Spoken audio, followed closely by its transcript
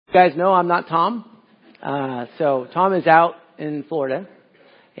You guys know I'm not Tom. So Tom is out in Florida.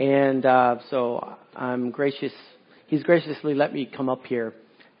 And so he's graciously let me come up here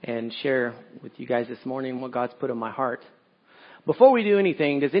and share with you guys this morning what God's put on my heart. Before we do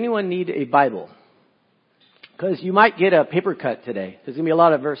anything, does anyone need a Bible? Because you might get a paper cut today. There's going to be a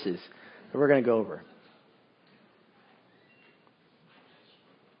lot of verses that we're going to go over.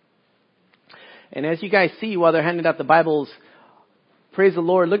 And as you guys see while they're handing out the Bibles, praise the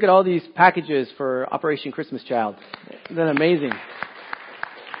Lord, look at all these packages for Operation Christmas Child. Isn't that amazing?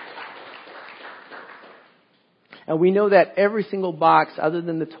 And we know that every single box, other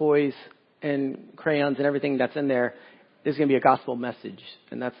than the toys and crayons and everything that's in there, is going to be a gospel message.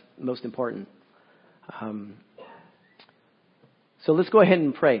 And that's most important. So let's go ahead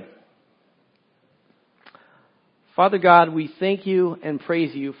and pray. Father God, we thank you and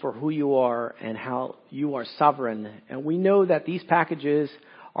praise you for who you are and how you are sovereign. And we know that these packages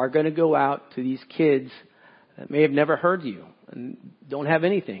are going to go out to these kids that may have never heard you and don't have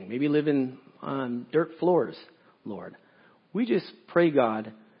anything, maybe living on dirt floors, Lord. We just pray,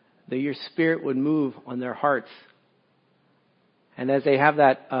 God, that your Spirit would move on their hearts. And as they have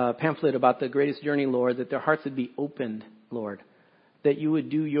that pamphlet about the greatest journey, Lord, that their hearts would be opened, Lord, that you would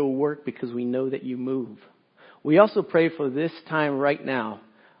do your work because we know that you move. We also pray for this time right now,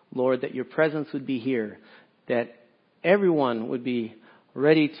 Lord, that your presence would be here, that everyone would be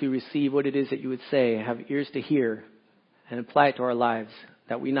ready to receive what it is that you would say, have ears to hear, and apply it to our lives,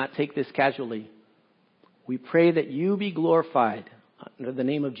 that we not take this casually. We pray that you be glorified under the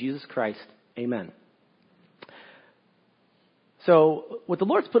name of Jesus Christ. Amen. So what the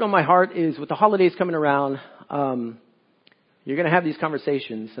Lord's put on my heart is with the holidays coming around, you're going to have these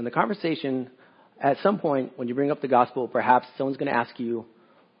conversations, and the conversation at some point, when you bring up the gospel, perhaps someone's going to ask you,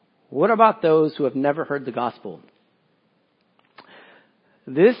 what about those who have never heard the gospel?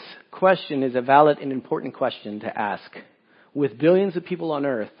 This question is a valid and important question to ask. With billions of people on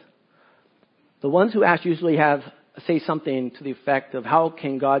earth, the ones who ask usually say something to the effect of, how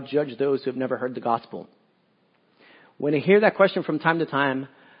can God judge those who have never heard the gospel? When I hear that question from time to time,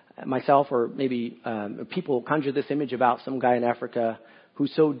 myself or maybe people conjure this image about some guy in Africa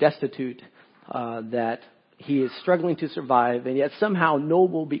who's so destitute that he is struggling to survive, and yet somehow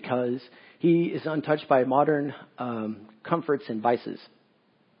noble because he is untouched by modern comforts and vices.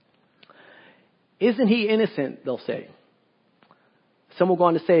 Isn't he innocent, they'll say. Some will go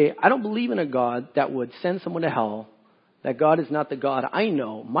on to say, I don't believe in a God that would send someone to hell. That God is not the God I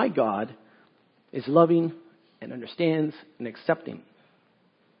know. My God is loving and understands and accepting.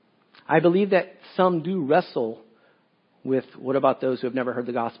 I believe that some do wrestle with what about those who have never heard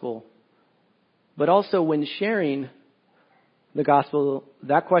the gospel. But also when sharing the gospel,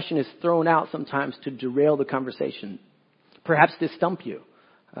 that question is thrown out sometimes to derail the conversation. Perhaps to stump you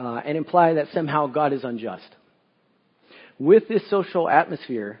and imply that somehow God is unjust. With this social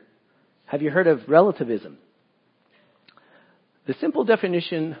atmosphere, have you heard of relativism? The simple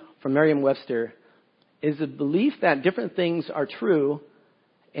definition from Merriam-Webster is the belief that different things are true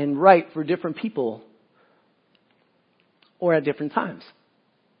and right for different people or at different times.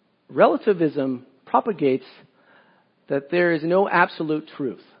 Relativism propagates that there is no absolute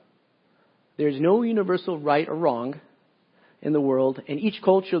truth. There is no universal right or wrong in the world, and each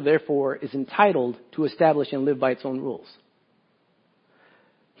culture, therefore, is entitled to establish and live by its own rules.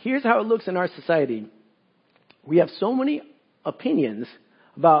 Here's how it looks in our society. We have so many opinions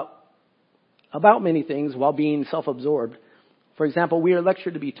about many things while being self-absorbed. For example, we are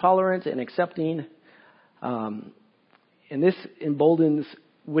lectured to be tolerant and accepting, and this emboldens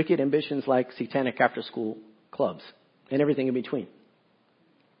wicked ambitions like satanic after-school clubs and everything in between.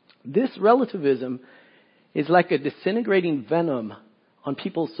 This relativism is like a disintegrating venom on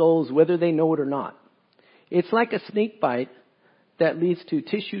people's souls, whether they know it or not. It's like a snake bite that leads to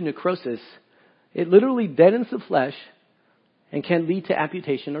tissue necrosis. It literally deadens the flesh and can lead to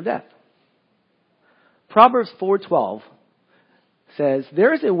amputation or death. Proverbs 4:12 says,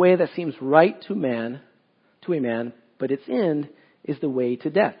 there is a way that seems right to a man, but its end is the way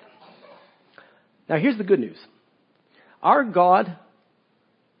to death. Now here's the good news. Our God,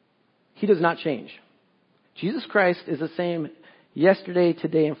 he does not change. Jesus Christ is the same yesterday,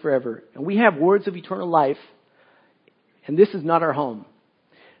 today, and forever. And we have words of eternal life, and this is not our home.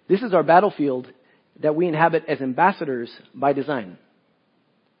 This is our battlefield that we inhabit as ambassadors by design.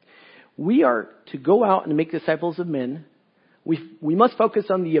 We are to go out and make disciples of men. We must focus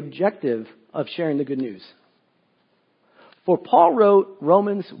on the objective of sharing the good news. For Paul wrote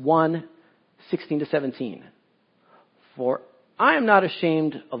Romans 1:16-17. For I am not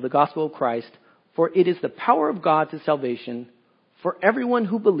ashamed of the gospel of Christ, for it is the power of God to salvation for everyone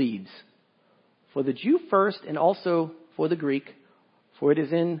who believes, for the Jew first and also for the Greek, for it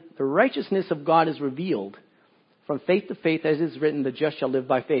is in the righteousness of God is revealed from faith to faith, as is written, the just shall live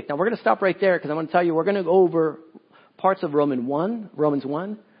by faith. Now we're going to stop right there because I want to tell you we're going to go over parts of Romans 1,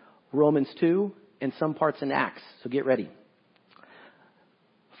 Romans 2, and some parts in Acts. So get ready.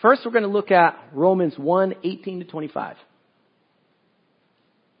 First, we're going to look at Romans 1, 18 to 25.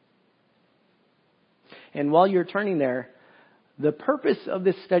 And while you're turning there, the purpose of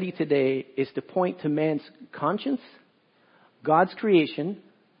this study today is to point to man's conscience, God's creation,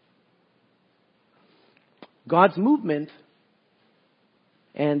 God's movement,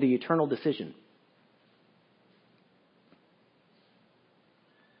 and the eternal decision.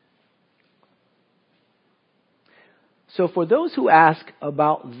 So for those who ask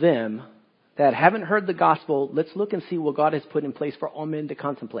about them that haven't heard the gospel, let's look and see what God has put in place for all men to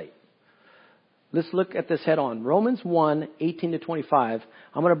contemplate. Let's look at this head on. Romans 1, 18 to 25.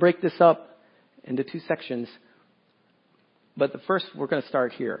 I'm going to break this up into two sections. But first, we're going to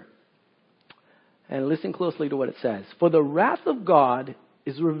start here. And listen closely to what it says. For the wrath of God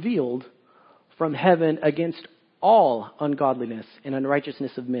is revealed from heaven against all ungodliness and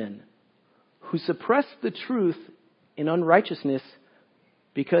unrighteousness of men, who suppress the truth in unrighteousness,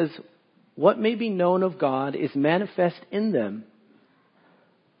 because what may be known of God is manifest in them,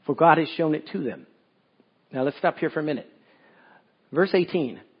 for God has shown it to them. Now let's stop here for a minute. Verse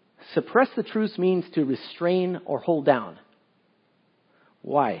 18. Suppress the truth means to restrain or hold down.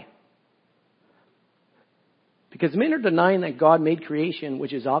 Why? Because men are denying that God made creation,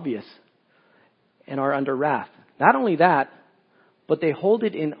 which is obvious, and are under wrath. Not only that, but they hold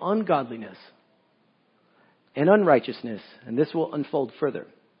it in ungodliness and unrighteousness, and this will unfold further.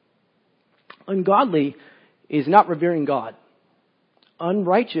 Ungodly is not revering God.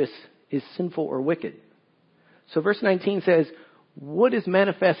 Unrighteous is sinful or wicked. So verse 19 says, what is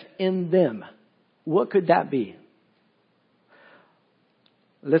manifest in them? What could that be?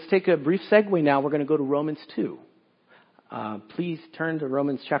 Let's take a brief segue now. We're going to go to Romans 2. Please turn to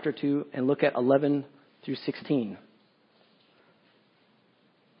Romans chapter 2 and look at 11 through 16.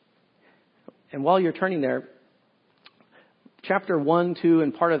 And while you're turning there, chapter 1, 2,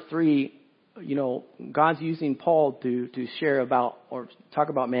 and part of 3, God's using Paul to share about or talk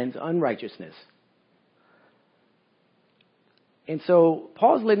about man's unrighteousness. And so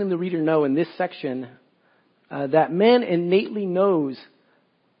Paul's letting the reader know in this section that man innately knows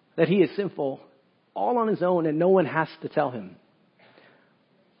that he is sinful all on his own and no one has to tell him.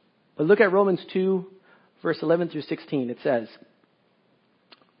 But look at Romans 2, verse 11 through 16. It says,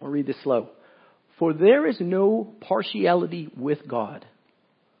 I'll read this slow. For there is no partiality with God.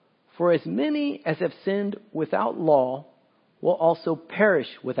 For as many as have sinned without law will also perish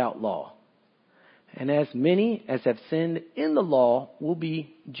without law. And as many as have sinned in the law will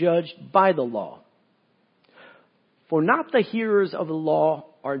be judged by the law. For not the hearers of the law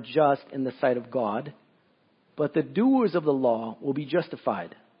are just in the sight of God, but the doers of the law will be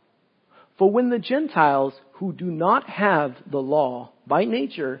justified. For when the Gentiles who do not have the law by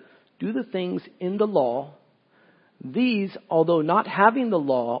nature do the things in the law, these, although not having the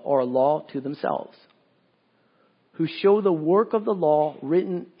law, are a law to themselves, who show the work of the law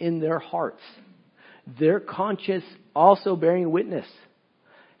written in their hearts, their conscience also bearing witness,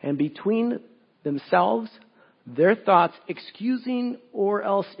 and between themselves their thoughts accusing or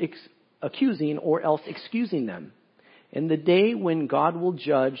else excusing them, in the day when God will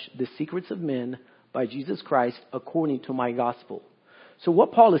judge the secrets of men by Jesus Christ according to my gospel. So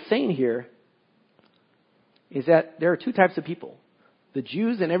what Paul is saying here is that there are two types of people, the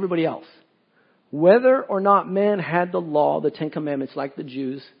Jews and everybody else. Whether or not man had the law, the Ten Commandments like the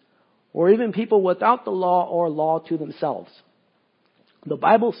Jews, or even people without the law or law to themselves. The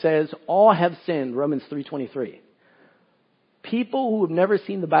Bible says all have sinned, Romans 3:23. People who have never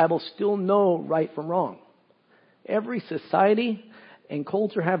seen the Bible still know right from wrong. Every society and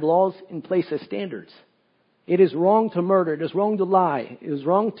culture have laws in place as standards. It is wrong to murder. It is wrong to lie. It is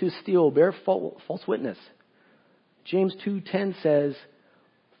wrong to steal, bear false witness. James 2:10 says,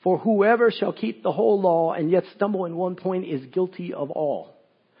 for whoever shall keep the whole law and yet stumble in one point is guilty of all.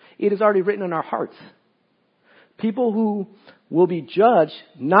 It is already written in our hearts. People who will be judged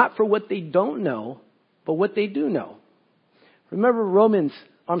not for what they don't know, but what they do know. Remember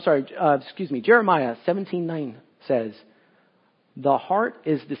Jeremiah 17:9 says, the heart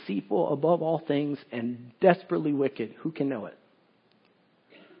is deceitful above all things and desperately wicked. Who can know it?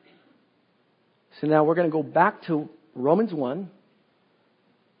 So now we're going to go back to Romans 1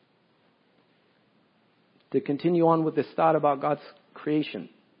 to continue on with this thought about God's creation.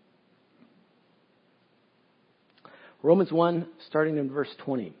 Romans 1, starting in verse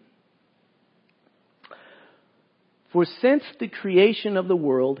 20. For since the creation of the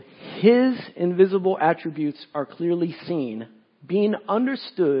world, his invisible attributes are clearly seen, being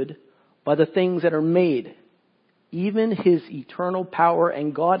understood by the things that are made, even his eternal power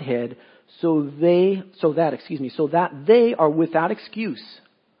and Godhead, so that they are without excuse.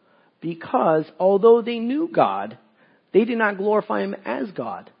 Because although they knew God, they did not glorify him as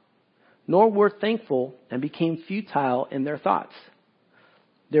God, nor were thankful, and became futile in their thoughts.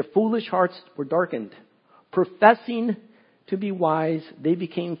 Their foolish hearts were darkened. Professing to be wise, they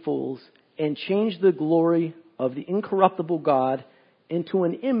became fools and changed the glory of the incorruptible God into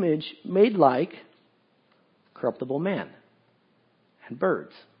an image made like corruptible man and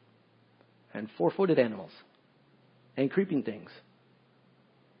birds and four-footed animals and creeping things.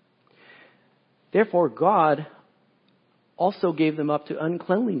 Therefore, God also gave them up to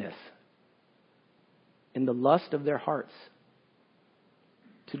uncleanliness in the lust of their hearts,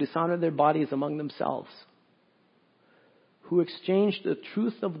 to dishonor their bodies among themselves, who exchanged the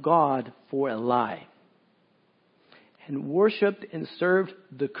truth of God for a lie, and worshipped and served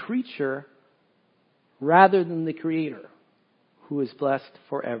the creature rather than the Creator, who is blessed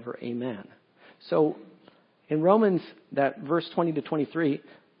forever. Amen. So, in Romans, that verse 20 to 23,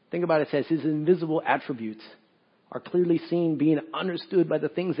 think about it, it says, his invisible attributes are clearly seen, being understood by the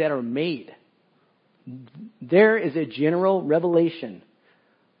things that are made. There is a general revelation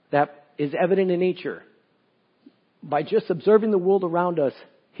that is evident in nature. By just observing the world around us,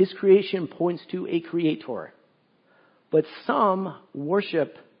 his creation points to a creator. But some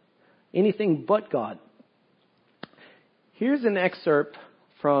worship anything but God. Here's an excerpt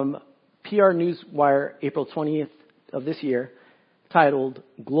from PR Newswire, April 20th of this year, titled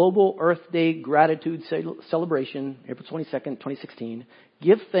Global Earth Day Gratitude Celebration, April 22nd, 2016.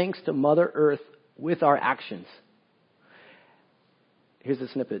 Give thanks to Mother Earth with our actions. Here's a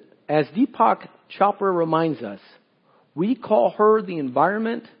snippet. As Deepak Chopra reminds us, we call her the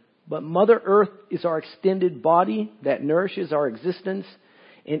environment, but Mother Earth is our extended body that nourishes our existence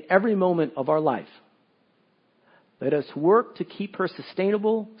in every moment of our life. Let us work to keep her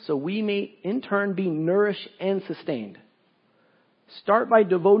sustainable so we may in turn be nourished and sustained. Start by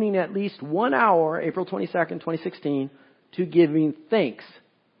devoting at least 1 hour, April 22nd, 2016, to giving thanks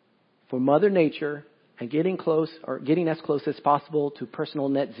for Mother Nature and getting as close as possible to personal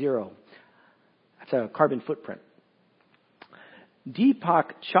net zero. That's a carbon footprint.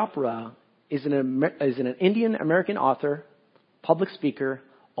 Deepak Chopra is an Indian American author, public speaker,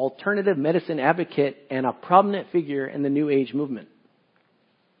 alternative medicine advocate, and a prominent figure in the New Age movement.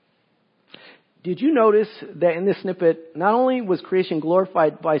 Did you notice that in this snippet, not only was creation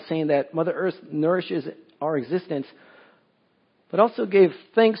glorified by saying that Mother Earth nourishes our existence, but also gave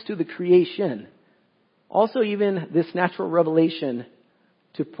thanks to the creation. Also, even this natural revelation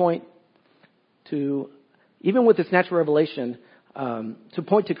to point to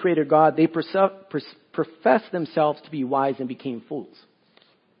Creator God, they profess themselves to be wise and became fools.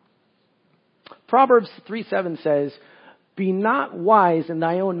 Proverbs 3:7 says, be not wise in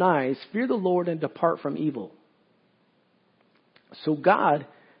thy own eyes, fear the Lord and depart from evil. So God,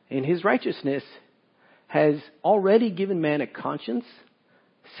 in his righteousness, has already given man a conscience,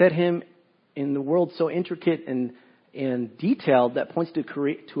 set him in the world so intricate and detailed that points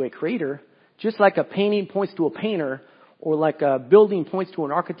to a creator, just like a painting points to a painter, or like a building points to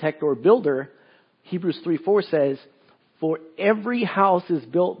an architect or a builder. Hebrews 3:4 says, for every house is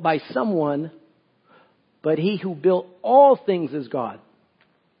built by someone, but he who built all things is God.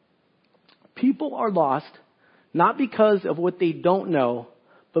 People are lost, not because of what they don't know,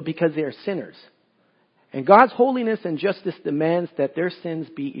 but because they are sinners. And God's holiness and justice demands that their sins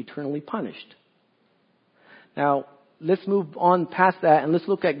be eternally punished. Now, let's move on past that and let's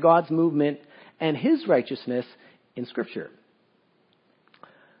look at God's movement and his righteousness in Scripture.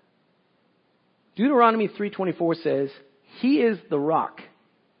 Deuteronomy 3:24 says, he is the rock.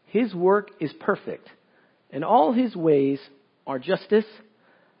 His work is perfect. And all his ways are justice,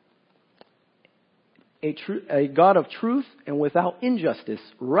 a God of truth and without injustice.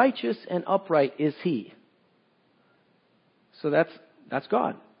 Righteous and upright is he. So that's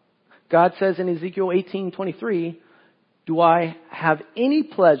God. God says in Ezekiel 18:23, do I have any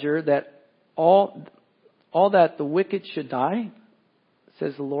pleasure that all that the wicked should die,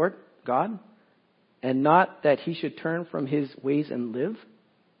 says the Lord God, and not that he should turn from his ways and live?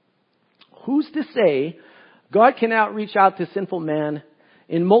 Who's to say God cannot reach out to sinful man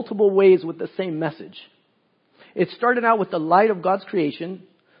in multiple ways with the same message? It started out with the light of God's creation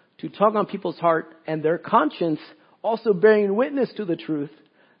to tug on people's heart and their conscience, also bearing witness to the truth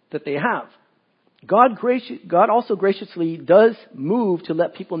that they have. God also graciously does move to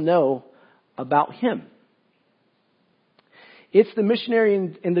let people know about Him. It's the missionary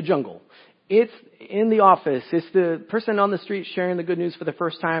in the jungle. It's in the office. It's the person on the street sharing the good news for the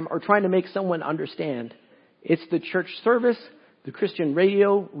first time or trying to make someone understand. It's the church service, the Christian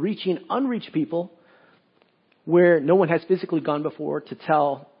radio, reaching unreached people where no one has physically gone before to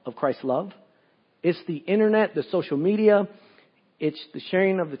tell of Christ's love. It's the internet, the social media. It's the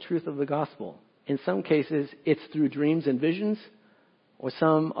sharing of the truth of the gospel. In some cases, it's through dreams and visions or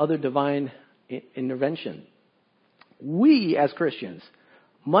some other divine intervention. We, as Christians,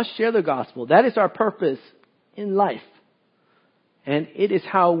 must share the gospel. That is our purpose in life. And it is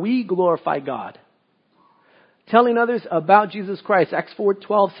how we glorify God. Telling others about Jesus Christ, Acts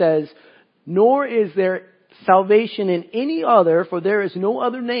 4:12 says, "Nor is there salvation in any other, for there is no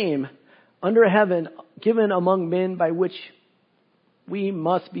other name under heaven given among men by which we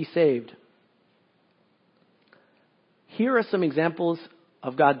must be saved." Here are some examples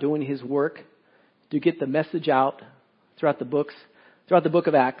of God doing His work to get the message out throughout the book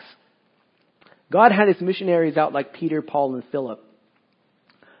of Acts. God had His missionaries out like Peter, Paul, and Philip.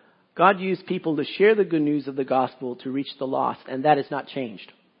 God used people to share the good news of the gospel to reach the lost, and that has not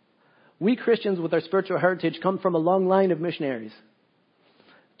changed. We Christians with our spiritual heritage come from a long line of missionaries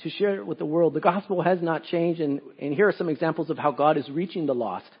to share it with the world. The gospel has not changed, and here are some examples of how God is reaching the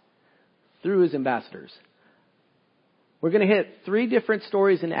lost through His ambassadors. We're going to hit 3 different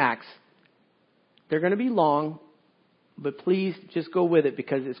stories in Acts. They're going to be long, but please just go with it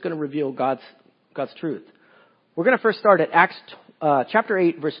because it's going to reveal God's truth. We're going to first start at Acts chapter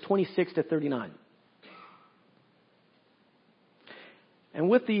 8, verse 26 to 39. And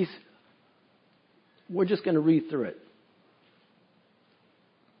with these, we're just going to read through it.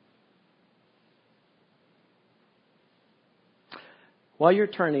 While you're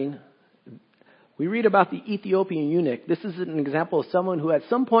turning, we read about the Ethiopian eunuch. This is an example of someone who at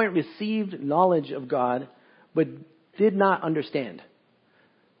some point received knowledge of God, but did not understand.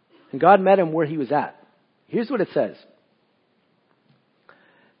 And God met him where he was at. Here's what it says.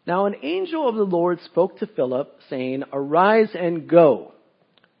 "Now an angel of the Lord spoke to Philip, saying, 'Arise and go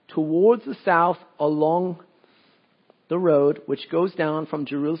towards the south along the road which goes down from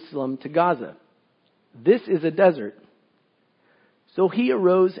Jerusalem to Gaza. This is a desert.' So he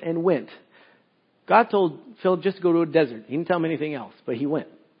arose and went." God told Philip just to go to a desert. He didn't tell him anything else, but he went.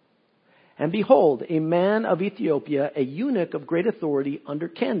 "And behold, a man of Ethiopia, a eunuch of great authority under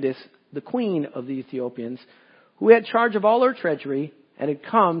Candace, the queen of the Ethiopians, who had charge of all her treasury and had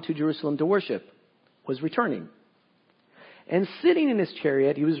come to Jerusalem to worship, was returning. And sitting in his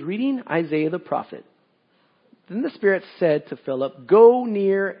chariot, he was reading Isaiah the prophet. Then the Spirit said to Philip, 'Go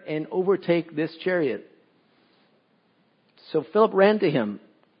near and overtake this chariot.' So Philip ran to him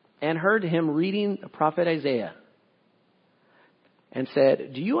and heard him reading the prophet Isaiah and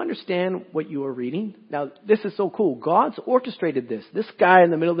said, 'Do you understand what you are reading?'" Now, this is so cool. God's orchestrated this. This guy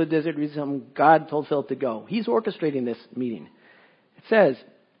in the middle of the desert reads something. God told Philip to go. He's orchestrating this meeting. It says,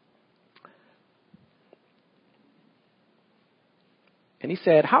 and he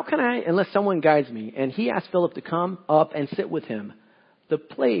said, "How can I unless someone guides me?" And he asked Philip to come up and sit with him. The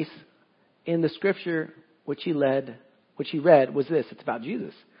place in the scripture which he read was this. It's about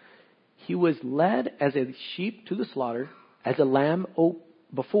Jesus. "He was led as a sheep to the slaughter, as a lamb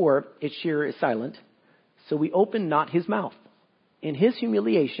before its shearer is silent. So he opened not his mouth. In his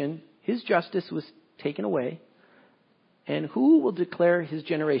humiliation, his justice was taken away. And who will declare his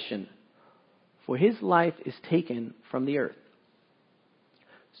generation? For his life is taken from the earth."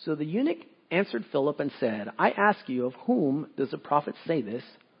 So the eunuch answered Philip and said, "I ask you, of whom does the prophet say this?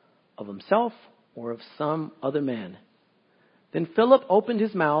 Of himself or of some other man?" Then Philip opened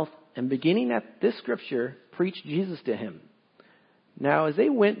his mouth and beginning at this scripture, preached Jesus to him. Now as they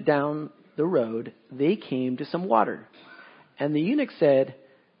went down the road, they came to some water. And the eunuch said,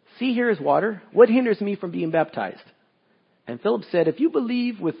 "See, here is water. What hinders me from being baptized?" And Philip said, "If you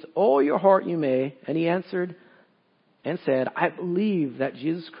believe with all your heart, you may." And he answered and said, "I believe that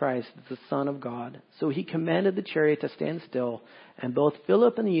Jesus Christ is the Son of God." So he commanded the chariot to stand still. And both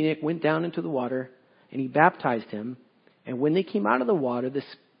Philip and the eunuch went down into the water, and he baptized him. And when they came out of the water, the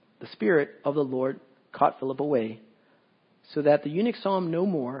Spirit of the Lord caught Philip away, so that the eunuch saw him no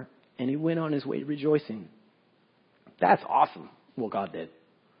more, and he went on his way rejoicing. That's awesome, what God did.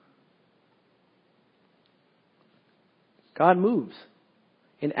 God moves.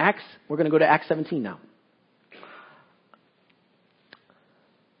 In Acts, we're going to go to Acts 17 now.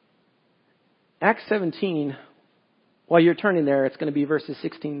 Acts 17, while you're turning there, it's going to be verses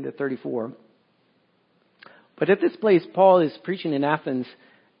 16 to 34. But at this place, Paul is preaching in Athens,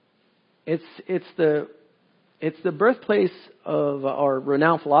 It's the birthplace of our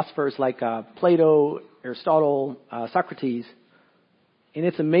renowned philosophers like Plato, Aristotle, Socrates. And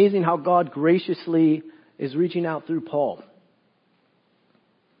it's amazing how God graciously is reaching out through Paul.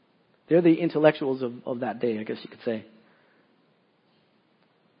 They're the intellectuals of that day, I guess you could say.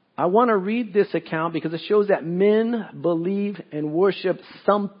 I want to read this account because it shows that men believe and worship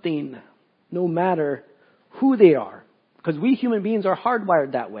something, no matter who they are. Because we human beings are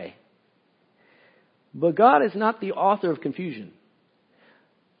hardwired that way. But God is not the author of confusion.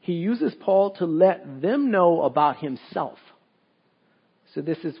 He uses Paul to let them know about himself. So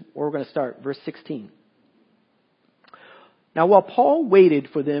this is where we're going to start, verse 16. Now, while Paul waited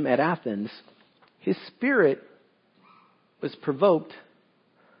for them at Athens, his spirit was provoked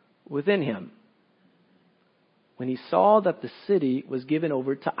within him when he saw that the city was given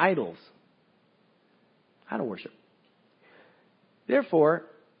over to idols, idol worship. Therefore,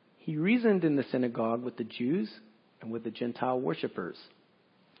 he reasoned in the synagogue with the Jews and with the Gentile worshippers,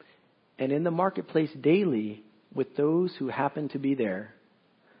 and in the marketplace daily with those who happened to be there.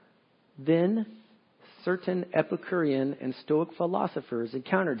 Then certain Epicurean and Stoic philosophers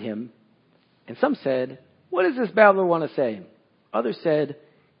encountered him, and some said, "What does this babbler want to say?" Others said,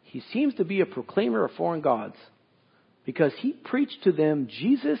 "He seems to be a proclaimer of foreign gods, because he preached to them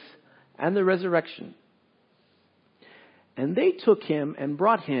Jesus and the resurrection." And they took him and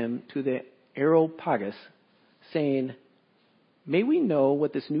brought him to the Areopagus, saying, "May we know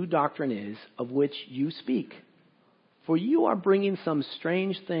what this new doctrine is of which you speak? For you are bringing some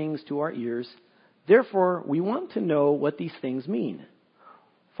strange things to our ears. Therefore, we want to know what these things mean."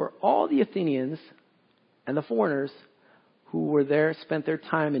 For all the Athenians and the foreigners who were there spent their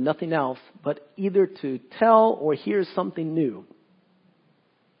time in nothing else but either to tell or hear something new.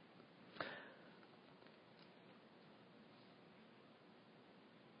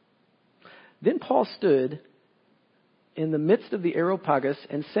 Then Paul stood in the midst of the Areopagus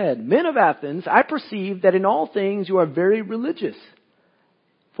and said, "Men of Athens, I perceive that in all things you are very religious.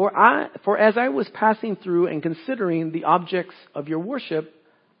 For as I was passing through and considering the objects of your worship,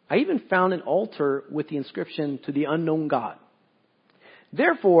 I even found an altar with the inscription, 'To the unknown God.'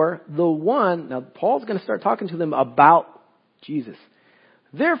 Therefore, now Paul's going to start talking to them about Jesus.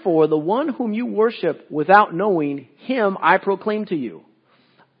 Therefore, the one whom you worship without knowing, him I proclaim to you.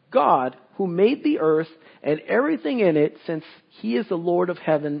 God, who made the earth and everything in it, since he is the Lord of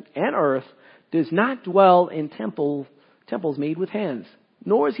heaven and earth, does not dwell in temples made with hands,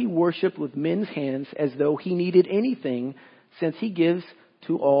 nor is he worshipped with men's hands as though he needed anything, since he gives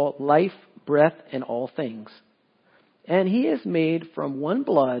to all life, breath, and all things. And he has made from one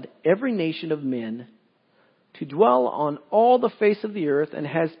blood every nation of men to dwell on all the face of the earth, and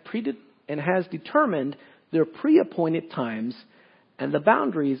has determined their pre-appointed times and the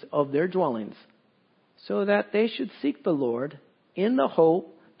boundaries of their dwellings, so that they should seek the Lord in the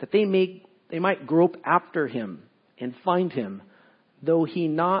hope that they might grope after him and find him, though he's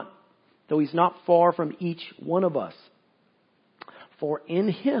not far from each one of us. For in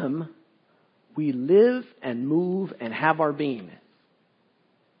him we live and move and have our being.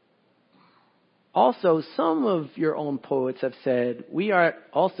 Also, some of your own poets have said, we are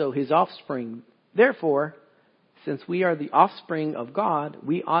also his offspring. Therefore, since we are the offspring of God,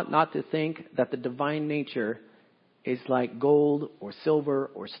 we ought not to think that the divine nature is like gold or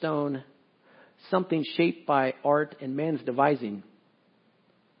silver or stone, something shaped by art and man's devising.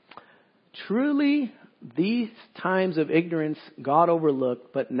 Truly, these times of ignorance God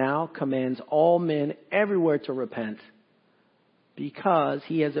overlooked, but now commands all men everywhere to repent, because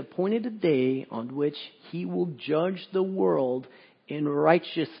he has appointed a day on which he will judge the world in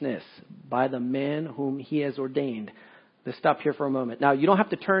righteousness by the man whom he has ordained. Let's stop here for a moment. Now, you don't have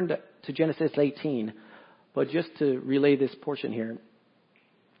to turn to Genesis 18, but just to relay this portion here.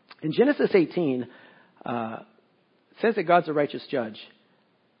 In Genesis 18, it says that God's a righteous judge.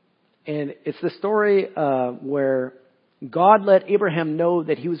 And it's the story where God let Abraham know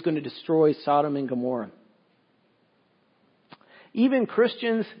that he was going to destroy Sodom and Gomorrah. Even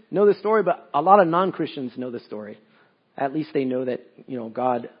Christians know the story, but a lot of non-Christians know the story. At least they know that,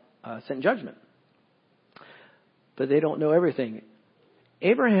 God sent judgment. But they don't know everything.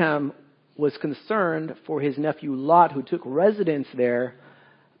 Abraham was concerned for his nephew Lot, who took residence there,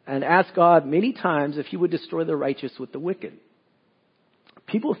 and asked God many times if he would destroy the righteous with the wicked.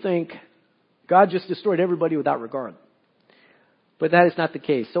 People think God just destroyed everybody without regard. But that is not the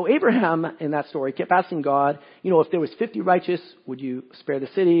case. So Abraham, in that story, kept asking God, if there was 50 righteous, would you spare the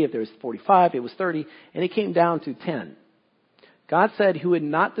city? If there was 45, it was 30. And it came down to 10. God said he would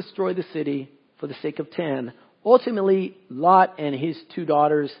not destroy the city for the sake of 10. Ultimately, Lot and his 2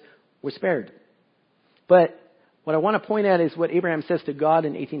 daughters were spared. But what I want to point at is what Abraham says to God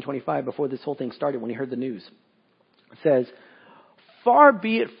in 1825 before this whole thing started when he heard the news. It says, "Far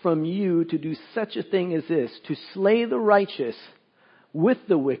be it from you to do such a thing as this, to slay the righteous with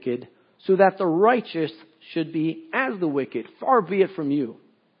the wicked, so that the righteous should be as the wicked. Far be it from you.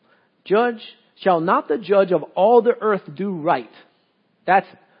 Shall not the judge of all the earth do right?" That's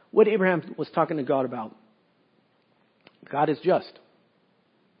what Abraham was talking to God about. God is just.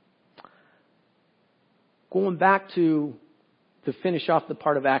 Going back to finish off the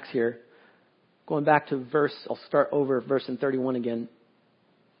part of Acts here, going back to I'll start over verse in 31 again.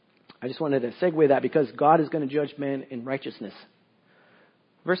 I just wanted to segue that because God is going to judge man in righteousness.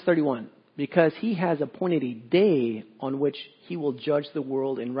 Verse 31, because he has appointed a day on which he will judge the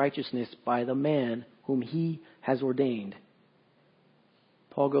world in righteousness by the man whom he has ordained.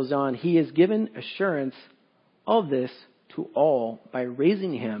 Paul goes on, he has given assurance of this to all by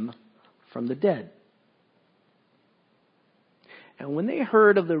raising him from the dead. And when they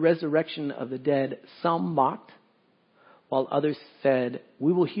heard of the resurrection of the dead, some mocked, while others said,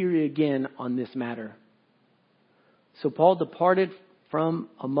 "We will hear you again on this matter." So Paul departed from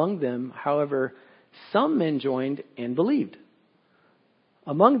among them. However, some men joined and believed.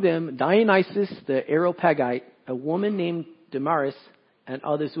 Among them, Dionysius the Areopagite, a woman named Damaris, and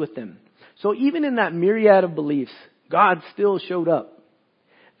others with them. So even in that myriad of beliefs, God still showed up.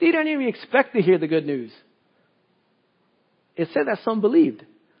 They didn't even expect to hear the good news. It said that some believed.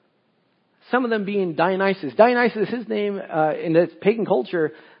 Some of them being Dionysius. Dionysius, his name in the pagan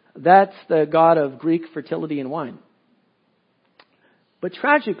culture, that's the god of Greek fertility and wine. But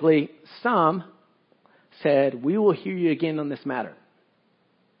tragically, some said, "We will hear you again on this matter."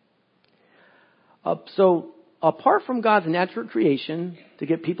 So apart from God's natural creation to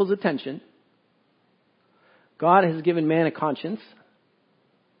get people's attention, God has given man a conscience.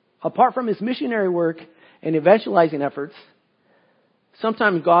 Apart from his missionary work and evangelizing efforts,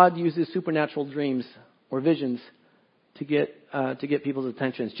 sometimes God uses supernatural dreams or visions to get people's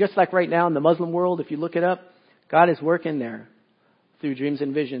attentions. Just like right now in the Muslim world, if you look it up, God is working there through dreams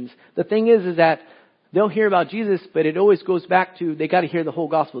and visions. The thing is that they'll hear about Jesus, but it always goes back to they got to hear the whole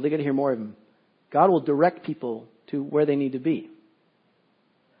gospel. They got to hear more of him. God will direct people to where they need to be.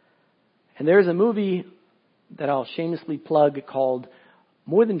 And there's a movie that I'll shamelessly plug called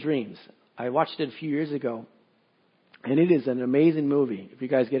More Than Dreams. I watched it a few years ago. And it is an amazing movie if you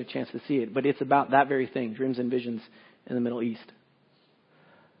guys get a chance to see it. But it's about that very thing, dreams and visions in the Middle East.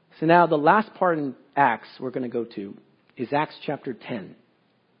 So now the last part in Acts we're going to go to is Acts chapter 10.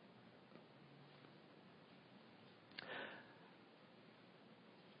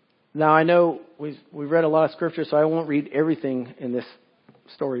 Now I know we've read a lot of scripture, so I won't read everything in this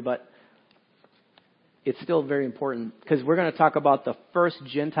story, but it's still very important because we're going to talk about the first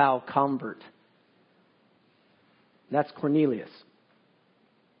Gentile convert. That's Cornelius.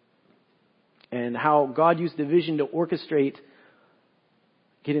 And how God used the vision to orchestrate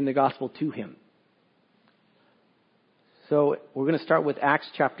getting the gospel to him. So we're going to start with Acts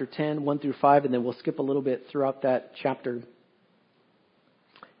chapter 10, 1 through 5, and then we'll skip a little bit throughout that chapter.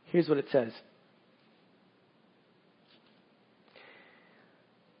 Here's what it says.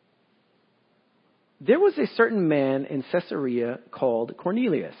 There was a certain man in Caesarea called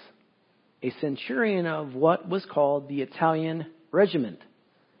Cornelius, a centurion of what was called the Italian regiment,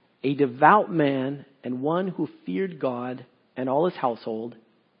 a devout man and one who feared God and all his household,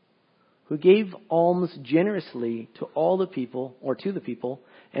 who gave alms generously to all the people, or to the people,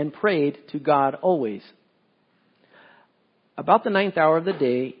 and prayed to God always. About the 9th hour of the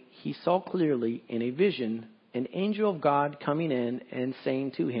day, he saw clearly in a vision an angel of God coming in and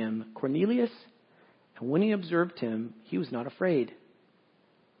saying to him, "Cornelius." And when he observed him, he was not afraid.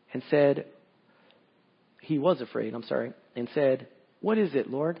 And said, "What is it,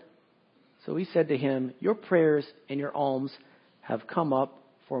 Lord?" So he said to him, "Your prayers and your alms have come up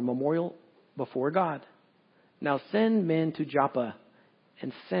for a memorial before God. Now send men to Joppa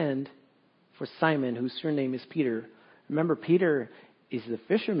and send for Simon, whose surname is Peter." Remember, Peter is the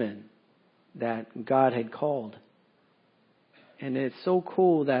fisherman that God had called. And it's so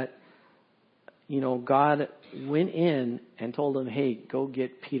cool that, God went in and told him, "Hey, go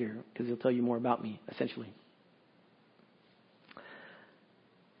get Peter because he'll tell you more about me," essentially.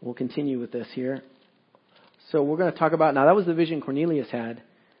 We'll continue with this here. So we're going to talk about, now that was the vision Cornelius had.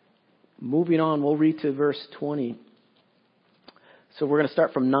 Moving on, we'll read to verse 20. So we're going to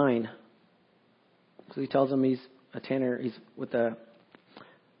start from 9. So he tells him he's a tanner, he's with a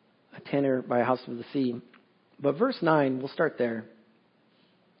tanner by a house of the sea. But verse 9, we'll start there.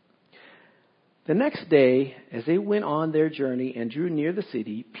 The next day, as they went on their journey and drew near the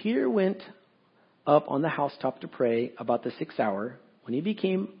city, Peter went up on the housetop to pray about the 6th hour, when he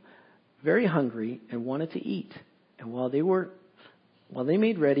became very hungry and wanted to eat. And while they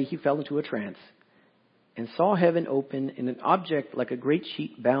made ready, he fell into a trance and saw heaven open and an object like a great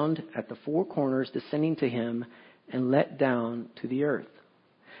sheet bound at the 4 corners descending to him and let down to the earth.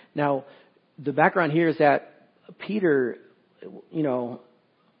 Now, the background here is that Peter,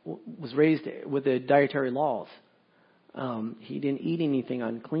 was raised with the dietary laws. He didn't eat anything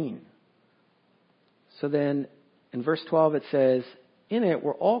unclean. So then in verse 12 it says, in it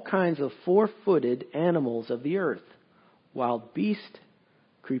were all kinds of 4-footed animals of the earth, wild beasts,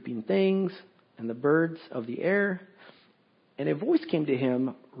 creeping things, and the birds of the air. And a voice came to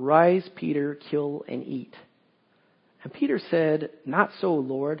him, rise, Peter, kill and eat. And Peter said, not so,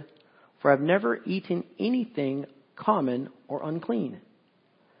 Lord, for I've never eaten anything common or unclean.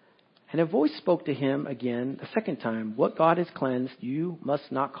 And a voice spoke to him again the second time, what God has cleansed, you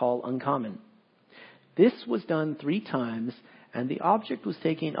must not call uncommon. This was done 3 times, and the object was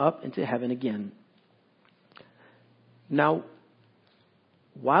taken up into heaven again. Now,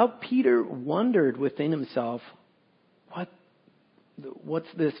 while Peter wondered within himself, what's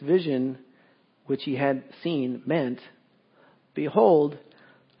this vision which he had seen meant, behold,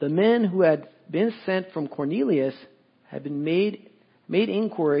 the men who had been sent from Cornelius had been made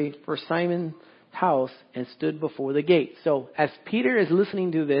inquiry for Simon's house and stood before the gate. So as Peter is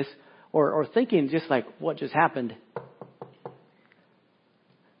listening to this or thinking just like what just happened,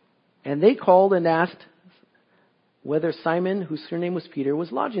 and they called and asked whether Simon, whose surname was Peter,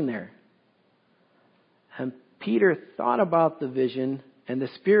 was lodging there. And Peter thought about the vision, and the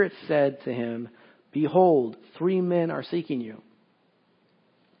Spirit said to him, behold, 3 men are seeking you.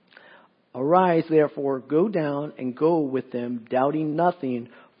 Arise, therefore, go down and go with them, doubting nothing,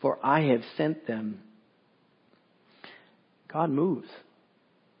 for I have sent them. God moves.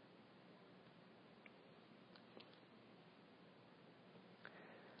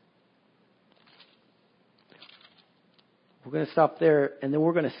 We're going to stop there, and then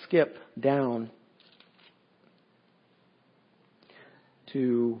we're going to skip down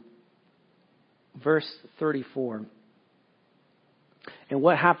to verse 34. And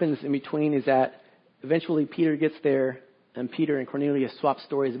what happens in between is that eventually Peter gets there, and Peter and Cornelius swap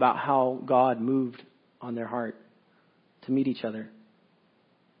stories about how God moved on their heart to meet each other.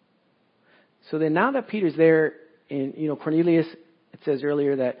 So then now that Peter's there, and Cornelius, it says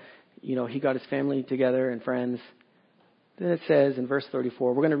earlier that he got his family together and friends. Then it says in verse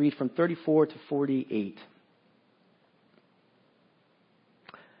 34, we're going to read from 34 to 48.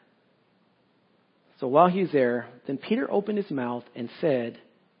 So while he's there, then Peter opened his mouth and said,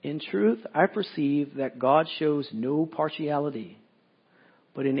 in truth, I perceive that God shows no partiality,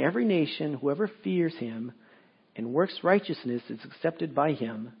 but in every nation, whoever fears him and works righteousness is accepted by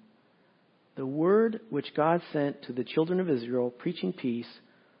him. The word which God sent to the children of Israel, preaching peace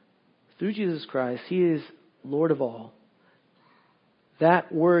through Jesus Christ, he is Lord of all.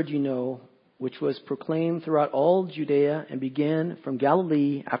 That word, which was proclaimed throughout all Judea and began from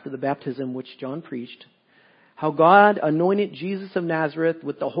Galilee after the baptism which John preached, how God anointed Jesus of Nazareth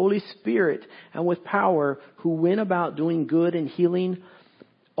with the Holy Spirit and with power, who went about doing good and healing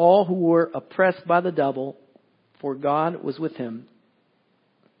all who were oppressed by the devil, for God was with him.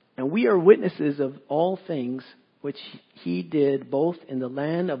 And we are witnesses of all things which he did both in the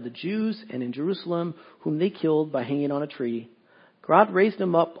land of the Jews and in Jerusalem, whom they killed by hanging on a tree. God raised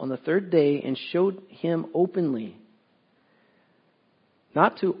him up on the 3rd day and showed him openly,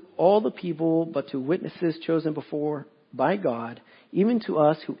 not to all the people, but to witnesses chosen before by God, even to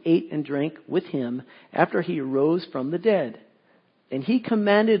us who ate and drank with him after he arose from the dead. And he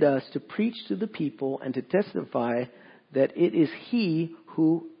commanded us to preach to the people and to testify that it is he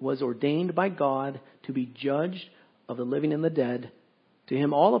who was ordained by God to be judge of the living and the dead. To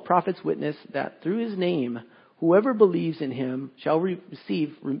him all the prophets witness that through his name whoever believes in him shall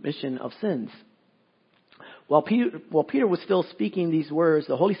receive remission of sins. While Peter was still speaking these words,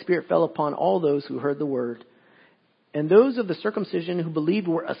 the Holy Spirit fell upon all those who heard the word. And those of the circumcision who believed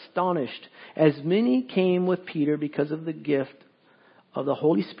were astonished, as many came with Peter because of the gift of the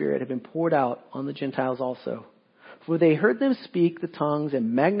Holy Spirit had been poured out on the Gentiles also. For they heard them speak the tongues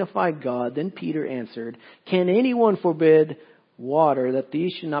and magnify God. Then Peter answered, can anyone forbid water that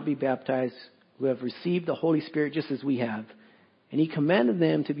these should not be baptized who have received the Holy Spirit just as we have? And he commanded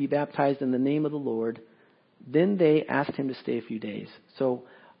them to be baptized in the name of the Lord. Then they asked him to stay a few days. So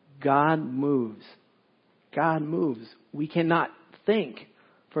God moves. God moves. We cannot think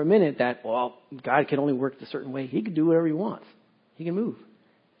for a minute that, God can only work a certain way. He can do whatever he wants. He can move.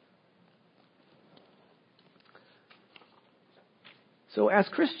 So as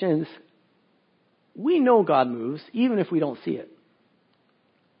Christians, we know God moves, even if we don't see it.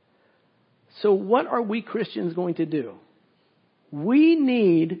 So what are we Christians going to do? We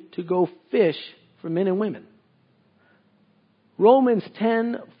need to go fish for men and women. Romans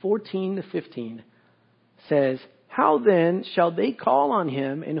 10:14-15 says, "How then shall they call on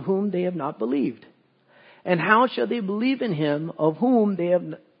him in whom they have not believed? And how shall they believe in him of whom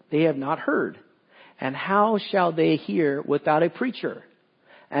they have not heard? And how shall they hear without a preacher?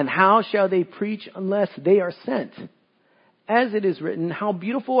 And how shall they preach unless they are sent? As it is written, how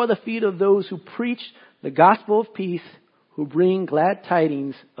beautiful are the feet of those who preach the gospel of peace, who bring glad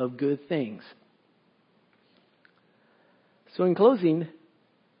tidings of good things." So in closing,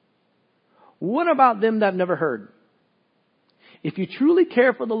 what about them that have never heard? If you truly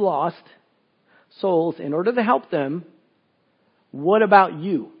care for the lost souls in order to help them, what about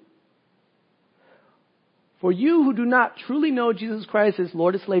you? For you who do not truly know Jesus Christ as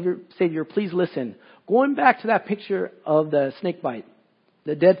Lord and Savior, please listen. Going back to that picture of the snake bite,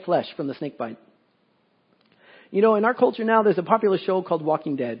 the dead flesh from the snake bite. You know, in our culture now, there's a popular show called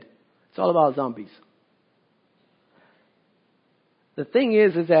Walking Dead. It's all about zombies. The thing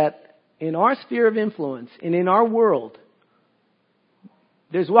is that in our sphere of influence and in our world,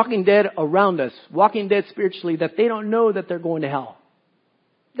 there's walking dead around us, walking dead spiritually, that they don't know that they're going to hell.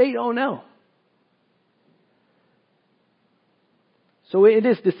 They don't know. So it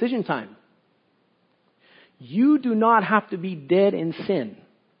is decision time. You do not have to be dead in sin.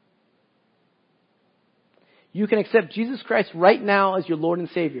 You can accept Jesus Christ right now as your Lord and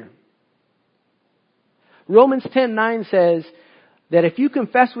Savior. Romans 10:9 says that if you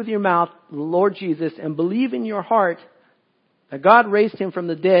confess with your mouth the Lord Jesus and believe in your heart that God raised him from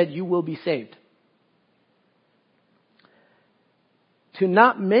the dead, you will be saved. To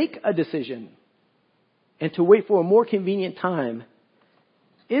not make a decision and to wait for a more convenient time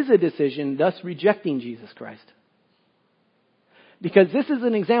is a decision, thus rejecting Jesus Christ. Because this is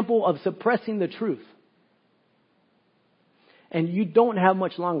an example of suppressing the truth. And you don't have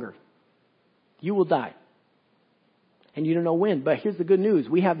much longer. You will die. And you don't know when. But here's the good news.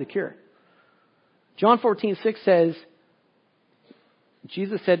 We have the cure. John 14:6 says,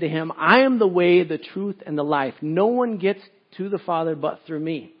 Jesus said to him, "I am the way, the truth, and the life. No one gets to the Father but through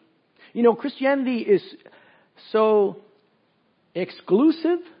me." You know, Christianity is so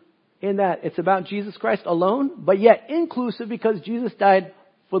exclusive in that it's about Jesus Christ alone, but yet inclusive because Jesus died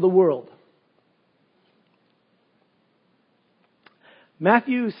for the world.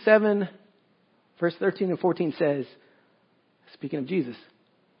 Matthew 7, verse 13 and 14 says, speaking of Jesus,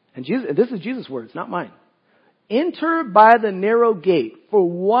 and this is Jesus' words, not mine. "Enter by the narrow gate, for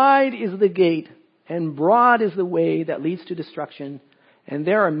wide is the gate and broad is the way that leads to destruction, and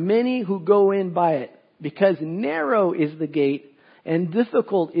there are many who go in by it, because narrow is the gate and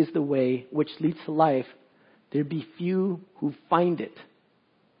difficult is the way which leads to life. There be few who find it."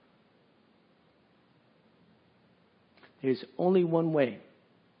 There's only one way.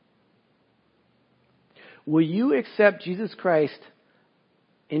 Will you accept Jesus Christ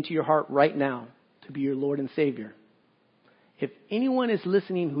into your heart right now to be your Lord and Savior? If anyone is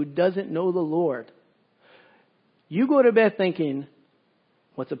listening who doesn't know the Lord, you go to bed thinking,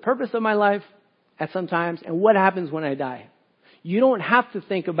 what's the purpose of my life at some times, and what happens when I die? You don't have to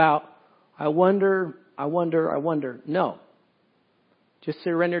think about, I wonder. No. Just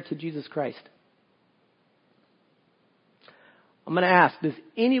surrender to Jesus Christ. I'm going to ask, does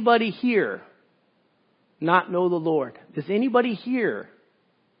anybody here not know the Lord? Does anybody here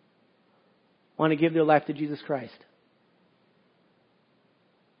want to give their life to Jesus Christ?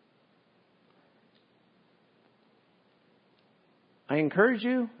 I encourage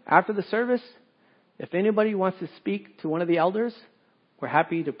you, after the service, if anybody wants to speak to one of the elders, we're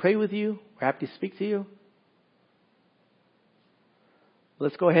happy to pray with you. We're happy to speak to you.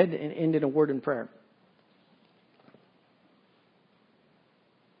 Let's go ahead and end in a word in prayer.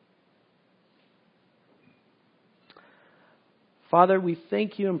 Father, we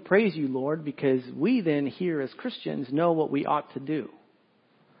thank you and praise you, Lord, because we then here as Christians know what we ought to do.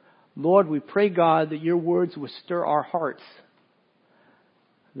 Lord, we pray, God, that your words would stir our hearts,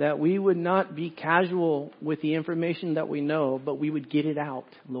 that we would not be casual with the information that we know, but we would get it out,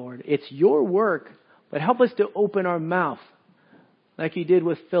 Lord. It's your work, but help us to open our mouth like you did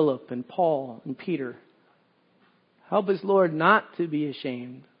with Philip and Paul and Peter. Help us, Lord, not to be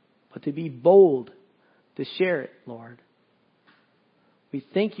ashamed, but to be bold to share it, Lord. We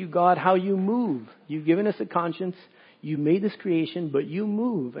thank you, God, how you move. You've given us a conscience. You made this creation, but you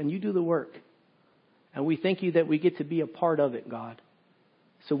move and you do the work. And we thank you that we get to be a part of it, God.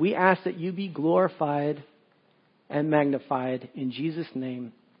 So we ask that you be glorified and magnified. In Jesus'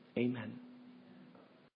 name, amen.